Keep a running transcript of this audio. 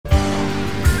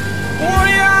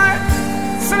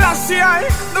I,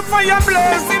 the fire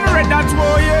blazing red, that's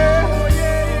war, yeah.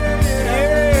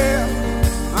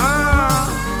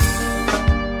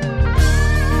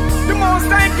 The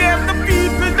most I gave the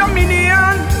people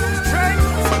dominion,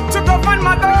 strength to govern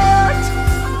my thoughts.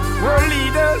 World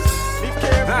leaders,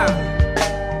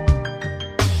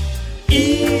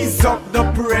 ease up the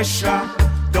pressure,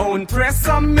 don't press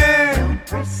on me.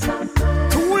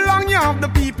 Too long you have the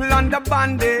people under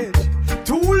bondage,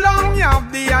 too long you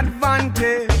have the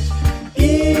advantage.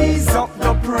 Ease up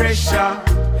the pressure,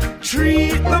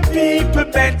 treat the people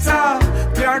better.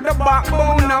 They're the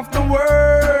backbone of the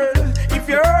world. If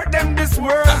you hurt them, this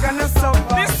world gonna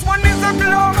suffer. This one is a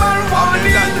global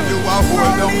warning. You are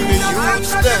hold on the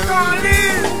youths them.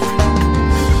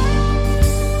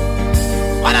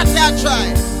 What I try?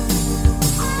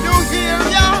 You hear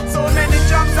ya? So many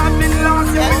jobs have been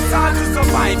lost. You must have to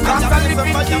survive. Cost of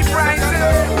living keep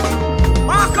rising.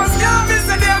 Marcus Garvey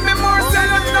said there'll be more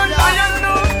sellers than iron.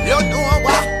 You know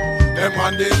what? Them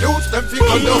and the youths, them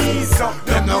figure down.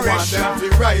 Them no want them to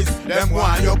rise. Them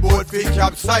want your boat fi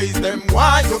capsize. Them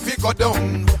want you figure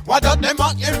down. What do them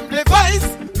a improvise?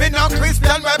 Me no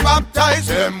Christian, we baptize.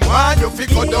 Them want you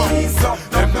figure down.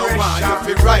 Them no want you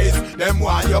fi rise. Them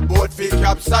want your boat fi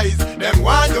capsize. Them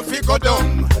want you figure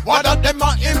down. What do them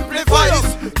a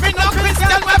improvise? Me no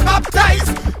Christian, we baptize.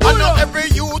 I know every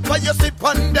youth where you sip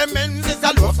on them ends is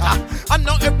a loser. I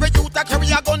know every youth that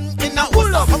carry a gun in a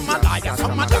holster. Some a liar,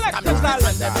 some a just a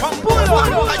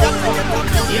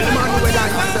man with a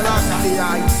Selassie,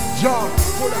 John,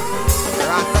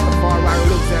 Rastafari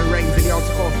looks and rings in the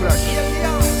outer flush.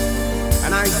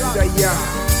 And I say, yeah,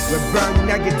 we burn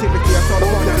negativity at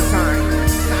all the time.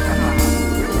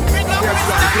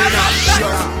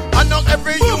 I know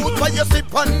every youth where you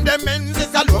sip on them ends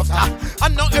is a loser. I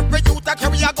know every youth that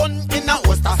carry a gun in a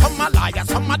holster. Some a liar,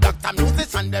 some a doctor,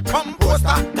 musician, they pump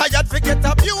poster. Tired to get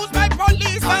abused by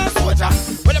police and soldier.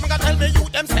 Well, them gonna tell me you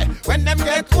them say when them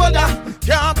get older,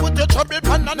 can't put your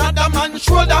trouble on another man's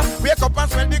shoulder. Wake up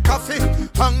and smell the coffee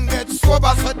and get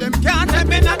sober, so them can't tell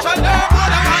me natural.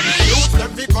 Other man youth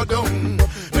them fi go down.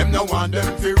 Them no want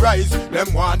them fi rise.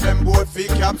 Them want them both fi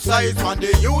capsize. When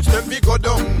the youth them fi go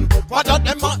down. What do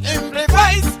them a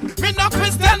improvise? Me no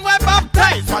Christian, we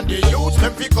baptize. When the youth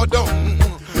them fi go down.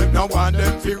 No want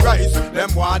them fi rise.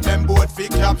 Them want them both fi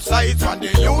capsize. When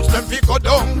the youth them fi go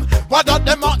down. What do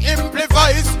them a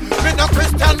improvise? Me no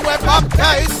Christian, we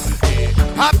baptize.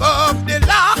 Above the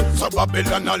law, so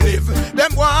Babylon no live.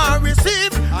 Them want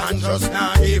receive and just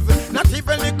not give. Not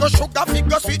even little sugar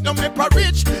figure sweet no me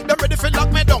porridge. Them ready fi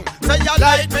lock me down. Say you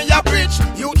light me a bridge.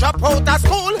 You drop out of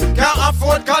school, can't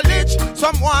afford college.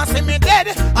 Some want see me dead,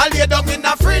 I lay down in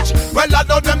the fridge. Well I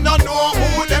know them no know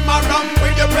who them around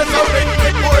with the president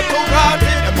with more to party.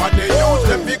 Them want the youth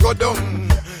them fi go down.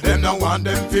 Them no want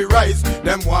them fi rise.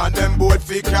 Them want them both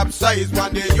fi capsize.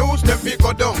 When they use them fi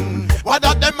go down. What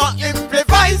are them a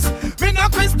improvise? Me no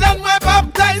Christian, we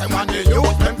baptize. Them want they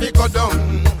use them fi go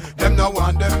down. Them no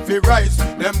want them fi rise.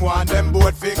 Them want them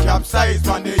both fi capsize.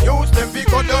 When they use them fi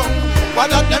go down.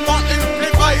 What are them a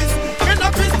improvise? Me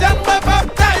no Christian, we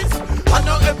baptize. I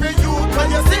know every youth when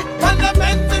you see on the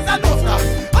men's is a loser.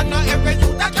 I know every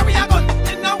youth that carry a gun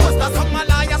in a holster. Some a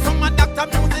liar, some a doctor,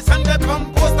 musician, they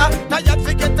pump poster. Tired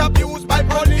fi get abused by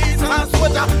police and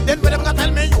soldier. Then when them gonna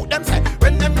tell me you them say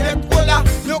when them get older,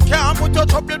 you can't put your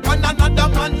trouble on another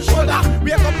man's shoulder.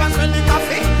 Wake up and smell the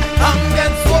coffee and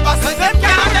get sober. So them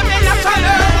can't them in a child.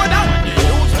 The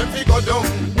youth them fi go down.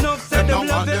 Them no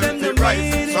want them fi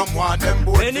rise. Some want them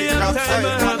both fi capsize.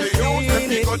 And the youth them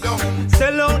fi go down.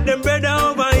 Sell out them bread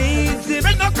over easy.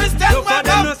 Me no Christian, we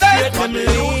baptize. And the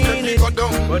youth them fi go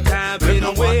down. But I've been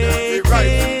waiting.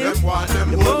 Them want them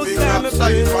both fi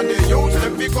capsize. And the youth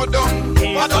them fi go down.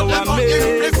 What are them a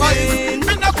improvise?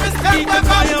 Me no Christian, we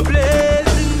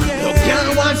baptize. You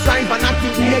can't want strive and not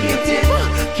think negative.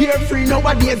 Carefree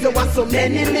nowadays, there was so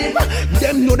many live.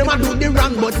 Them know them a do the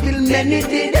wrong, but still many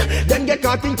did. Them get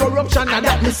caught in corruption, and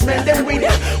that me smell them with.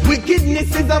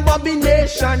 Wickedness is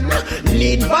abomination.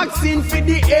 Need vaccine for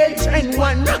the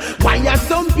H1N1. Why are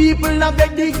some people have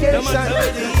education?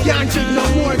 Can't drink no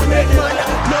more bread, man.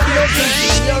 No love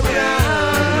in your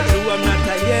ground. I'm not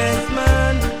a yes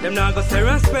man. Them not go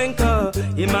Sarah Penco.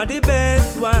 Him a the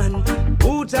best one.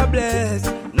 Who to bless?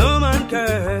 No man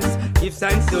curse. Give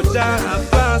thanks to Jah have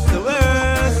passed the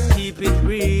worst. Keep it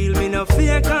real, me no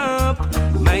fake up.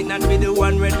 Might not be the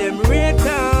one where them rate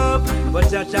up, but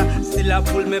Jah still a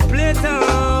pull me plate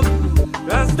up.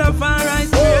 Rastafari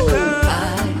straight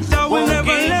up. Jah will never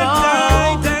let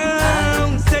die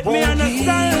down. Set me on a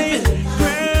solid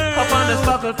ground. Up on the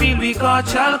sparkle field we got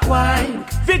chalk wine.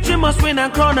 Victory must win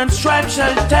and crown and stripe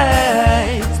shall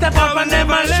take. Step up and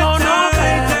never show no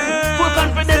fear. Full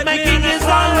confidence, my king is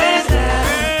always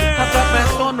there. I've got my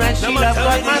stone right shield, I've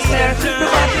got my spear. The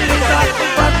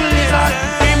battle is hard,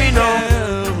 hear me now.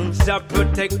 Jah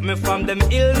protect me from them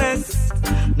illness.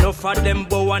 No for them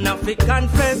bow and have to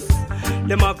confess.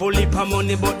 Them have only for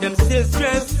money but them still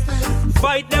stress.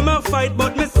 Fight them a fight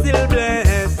but me still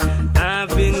blessed. I've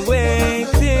been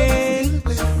waiting.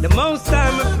 The most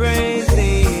time I'm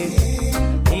praising.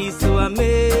 He's so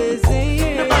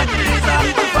amazing. The battle is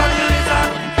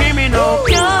hard, hear me now.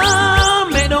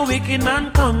 Can't make the wicked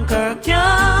man conquer.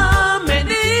 Can't make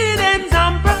the hidden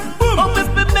tamper. Oh, if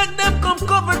me make them come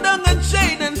cover down and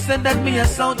shade and said that me a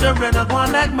soldier and I go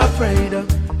on like my afraid.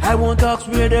 I won't ask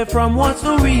where they're from, what's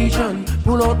the region.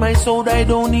 Pull out my sword, I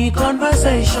don't need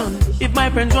conversation. If my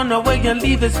friends run away and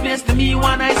leave this place to me,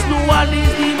 one I slew all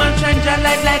these demons, shine your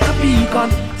light like a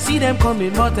beacon. See them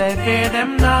coming, but I fear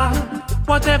them not.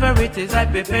 Whatever it is, I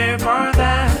prepare for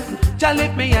that. Jah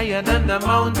lift me higher than the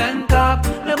mountain top.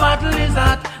 The battle is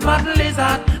hot, battle is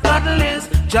hot, battle is.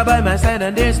 Jah by my side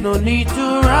and there's no need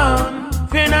to run.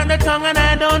 Fear not the tongue and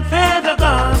I don't fear the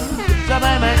gun. Jah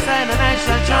by my side and I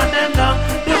shall chant them down.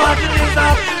 The battle is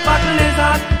hot, battle is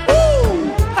hot.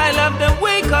 Woo! I love them,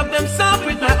 wake up them soft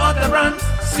with my utterance.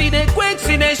 See they quake,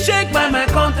 see they shake by my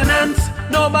countenance.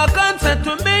 No back answer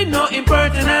to me, no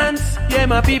impertinence. Yeah,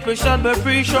 my people shall be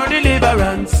free, sure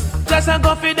deliverance. Just I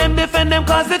go for them, defend them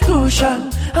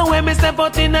constitution. And when me step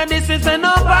out in a this is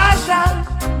no partial.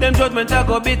 Them judgment I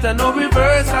go bitter, no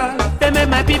reversal. They make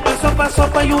my people suffer,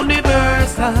 suffer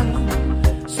universal.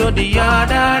 So the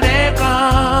harder they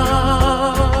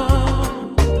come,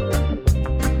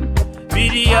 be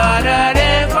the harder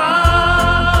they come.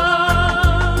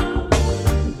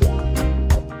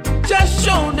 Just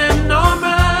show them no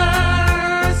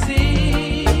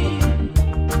mercy,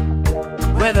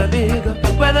 whether big,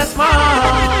 whether small.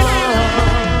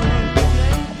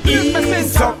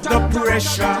 Ease up the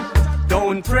pressure,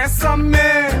 don't press on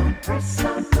me.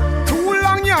 Too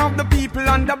long you have the people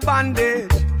under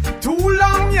bondage. Too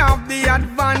long you have the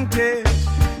advantage.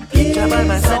 Ease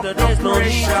up the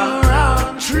pressure.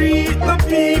 Treat the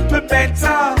people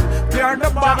better. They're the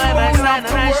backbone of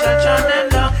the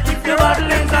world. If your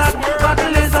battle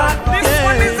is hot, this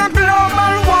one is a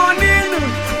global warning.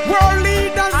 World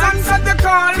leaders answer the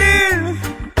calling.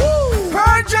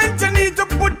 Urgent, you need to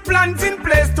put plans in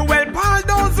place to help all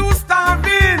those who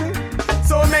starving.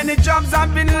 So many jobs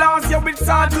have been lost, yeah, it's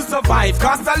hard to survive.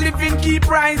 Cost of living keep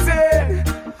rising.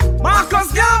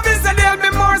 Marcus Garvey said there'll be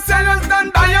more sellers than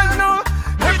buyers now.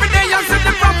 Every day I see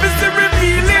the prophecy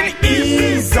revealing.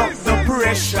 Ease up the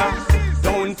pressure,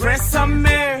 don't press on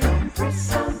me.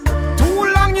 Too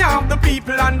long you have the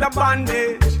people under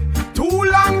bondage. Too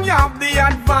long you have the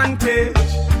advantage.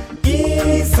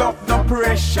 Ease up the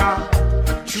pressure,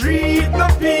 treat the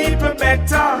people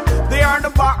better. They are the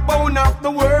backbone of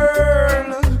the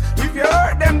world. If you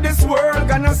hurt them, this world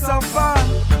gonna suffer.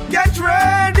 Get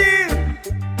ready.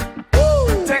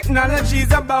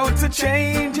 Technology's about to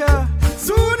change.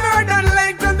 Sooner than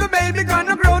later, the baby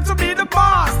gonna grow to be the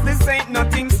boss. This ain't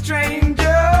nothing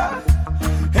stranger.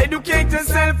 Educate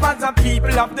yourself as a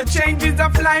people of the changes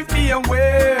of life. Be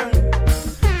aware.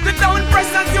 The down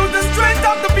pressers use the strength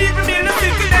of the people in the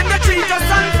city, then they treat us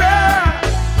unfair.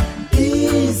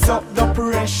 Ease up the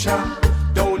pressure,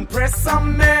 don't press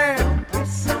on me.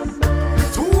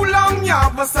 Too long you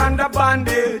have us under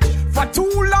bondage. For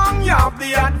too long you have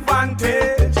the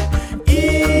advantage.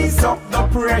 Ease up the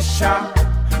pressure,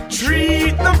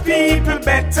 treat the people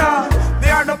better. They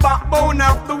are the backbone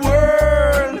of the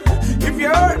world. If you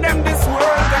hurt them, this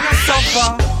world gonna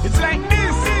suffer. It's like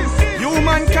this.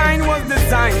 Humankind was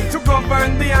designed to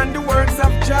govern the underworlds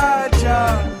of Jah.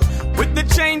 With the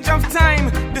change of time,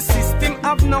 the system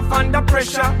have enough under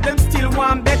pressure. Them still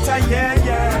want better,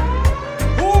 yeah.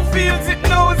 Who feels it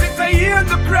knows it, I hear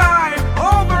the cry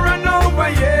over and over,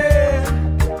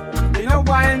 yeah. In a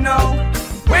while now,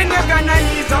 when you're gonna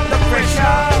ease up the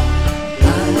pressure?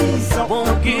 Ease up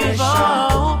Won't give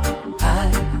up, I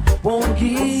won't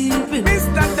give in.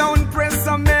 Mister, don't press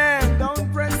a man,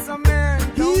 don't press a man.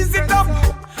 Ease it up,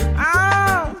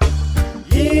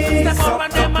 ease Step up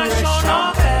and them and show no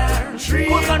fear.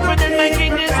 Full confidence, my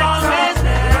king is always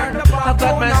there. I've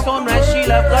got my stone, my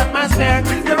shield, I've got my spear.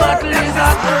 The battle is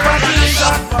hot, the battle is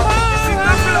hot. This is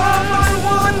the global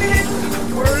warning.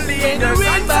 World leaders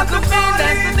Read back the pain,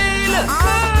 that's the deal.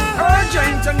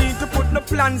 Urgent, you need to put the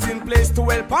plans in place to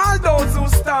help all those who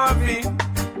starving.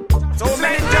 So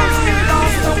many jobs still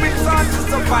lost, so it's hard to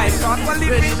survive. Cost of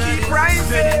living keep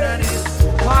rising.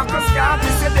 Marcus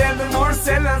Garvey said there'll be more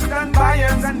sellers than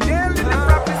buyers, and daily the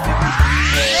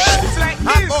prophecy.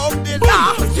 above the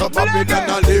law. So Babylon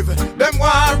a live, them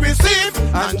want receive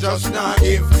and just not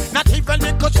give. Not even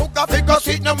little sugar figure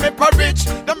sweet no me porridge.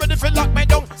 Them ready feel lock me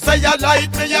down, say I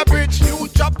light me a bridge. You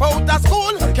drop out of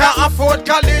school, can't afford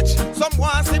college. Some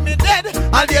want see me dead,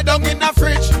 I'll lay down in a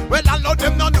fridge. Well I know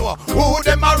them no know who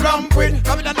them a ramp with.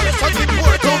 Come in and get such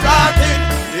poor to rotting.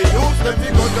 They use them to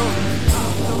go down.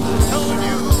 Told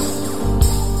you.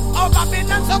 Oh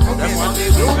Babylon so come in.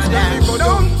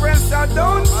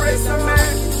 Don't press her,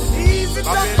 man. Easy,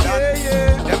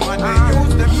 yeah. Them when they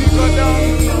use them to go down.